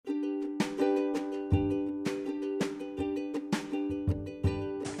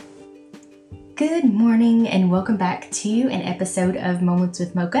Good morning and welcome back to an episode of Moments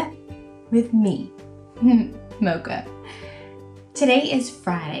with Mocha with me, Mocha. Today is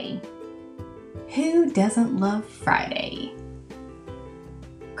Friday. Who doesn't love Friday?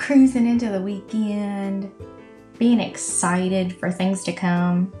 Cruising into the weekend, being excited for things to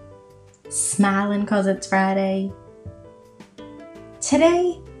come, smiling because it's Friday.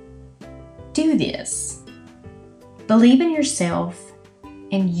 Today, do this. Believe in yourself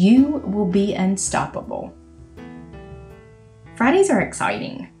and you will be unstoppable. Fridays are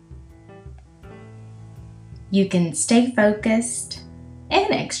exciting. You can stay focused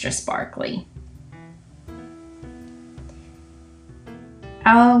and extra sparkly.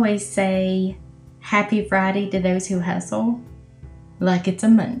 I always say happy Friday to those who hustle like it's a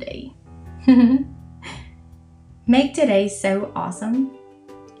Monday. Make today so awesome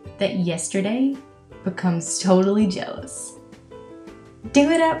that yesterday becomes totally jealous.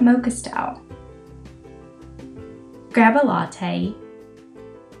 Do it up mocha style. Grab a latte,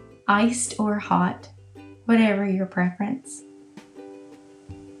 iced or hot, whatever your preference.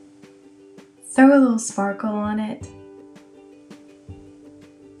 Throw a little sparkle on it.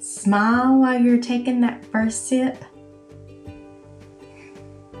 Smile while you're taking that first sip.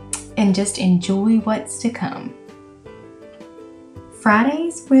 And just enjoy what's to come.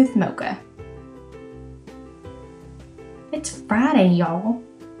 Fridays with Mocha. It's Friday, y'all.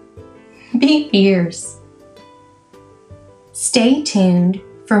 Be fierce. Stay tuned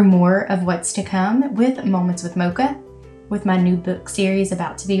for more of what's to come with Moments with Mocha, with my new book series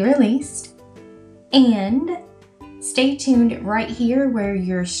about to be released. And stay tuned right here where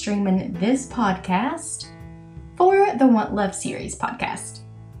you're streaming this podcast for the Want Love series podcast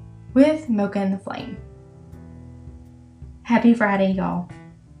with Mocha and the Flame. Happy Friday, y'all.